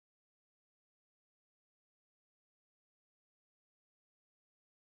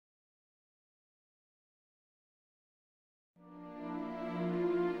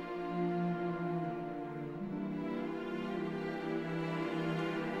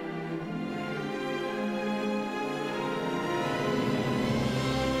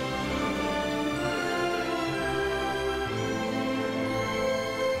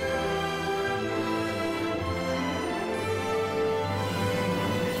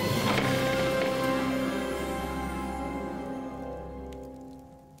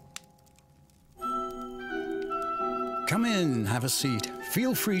Come in, have a seat.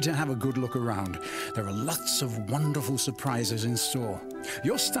 Feel free to have a good look around. There are lots of wonderful surprises in store.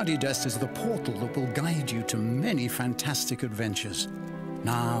 Your study desk is the portal that will guide you to many fantastic adventures.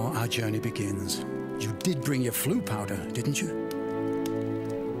 Now our journey begins. You did bring your flu powder, didn't you?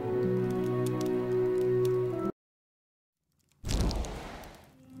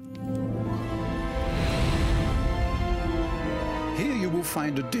 Here you will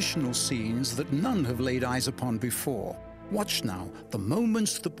find additional scenes that none have laid eyes upon before. Watch now, the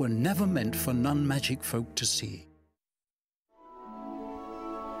moments that were never meant for non-magic folk to see.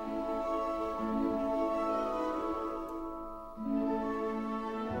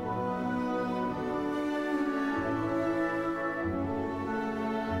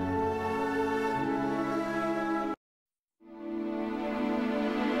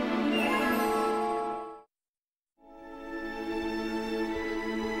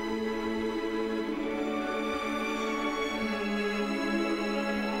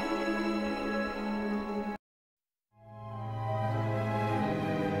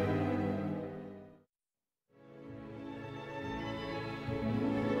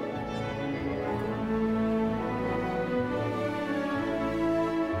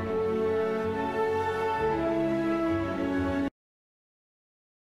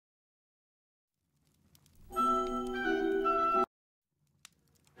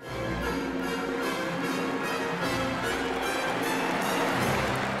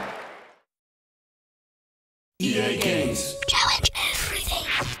 EA Games. Challenge everything.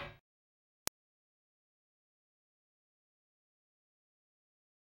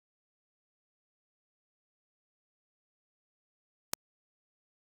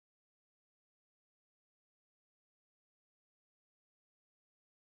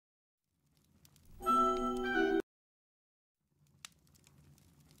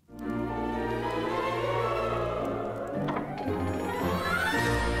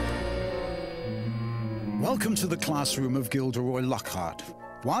 Welcome to the classroom of Gilderoy Lockhart.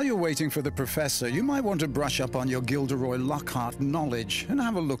 While you're waiting for the professor, you might want to brush up on your Gilderoy Lockhart knowledge and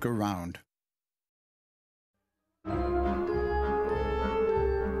have a look around.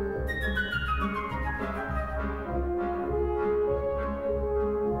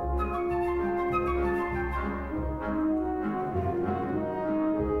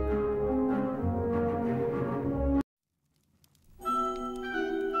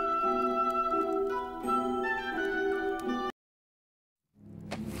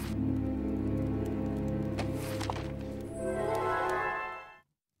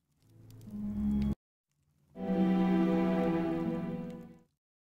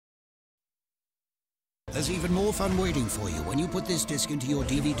 There's even more fun waiting for you when you put this disc into your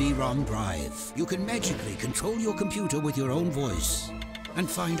DVD-ROM drive. You can magically control your computer with your own voice and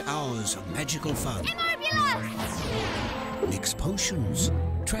find hours of magical fun. Mix potions,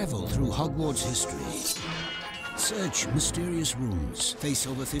 travel through Hogwarts history, search mysterious rooms, face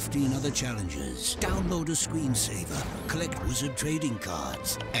over 15 other challenges, download a screensaver, collect wizard trading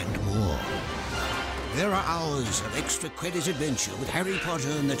cards, and more. There are hours of extra credit adventure with Harry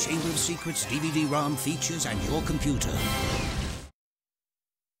Potter and the Chamber of Secrets DVD-ROM features and your computer.